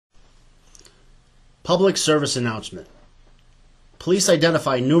Public service announcement. Police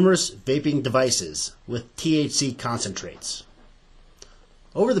identify numerous vaping devices with THC concentrates.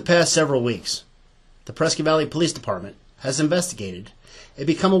 Over the past several weeks, the Prescott Valley Police Department has investigated and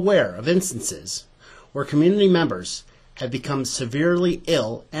become aware of instances where community members have become severely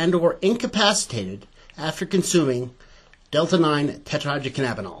ill and or incapacitated after consuming Delta-9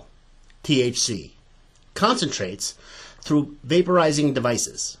 tetrahydrocannabinol, THC, concentrates through vaporizing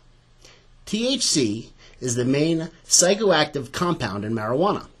devices. THC is the main psychoactive compound in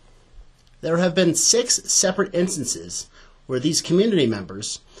marijuana. There have been 6 separate instances where these community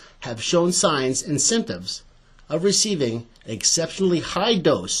members have shown signs and symptoms of receiving an exceptionally high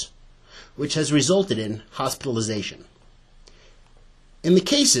dose, which has resulted in hospitalization. In the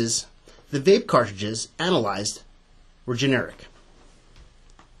cases, the vape cartridges analyzed were generic.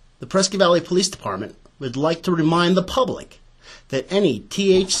 The Prescott Valley Police Department would like to remind the public that any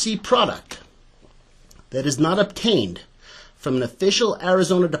THC product that is not obtained from an official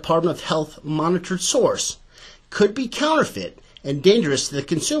Arizona Department of Health monitored source could be counterfeit and dangerous to the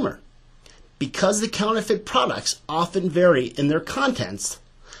consumer. Because the counterfeit products often vary in their contents,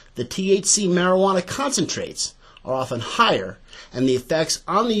 the THC marijuana concentrates are often higher and the effects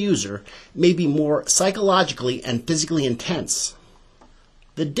on the user may be more psychologically and physically intense.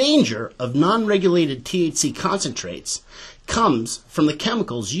 The danger of non-regulated THC concentrates comes from the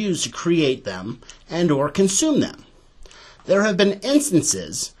chemicals used to create them and or consume them. There have been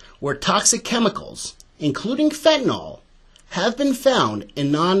instances where toxic chemicals, including fentanyl, have been found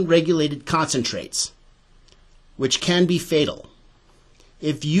in non-regulated concentrates, which can be fatal.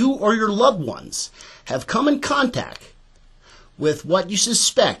 If you or your loved ones have come in contact with what you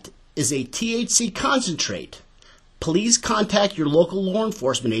suspect is a THC concentrate, please contact your local law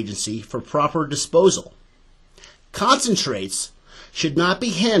enforcement agency for proper disposal. Concentrates should not be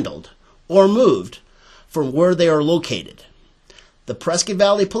handled or moved from where they are located. The Prescott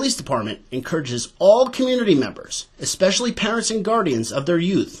Valley Police Department encourages all community members, especially parents and guardians of their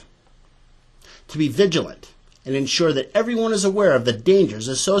youth, to be vigilant and ensure that everyone is aware of the dangers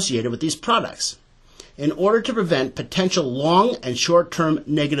associated with these products in order to prevent potential long and short-term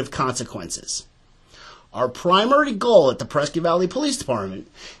negative consequences. Our primary goal at the Prescott Valley Police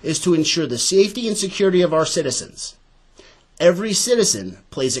Department is to ensure the safety and security of our citizens. Every citizen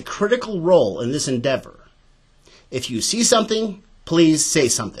plays a critical role in this endeavor. If you see something, please say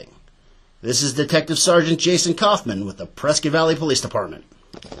something. This is Detective Sergeant Jason Kaufman with the Prescott Valley Police Department.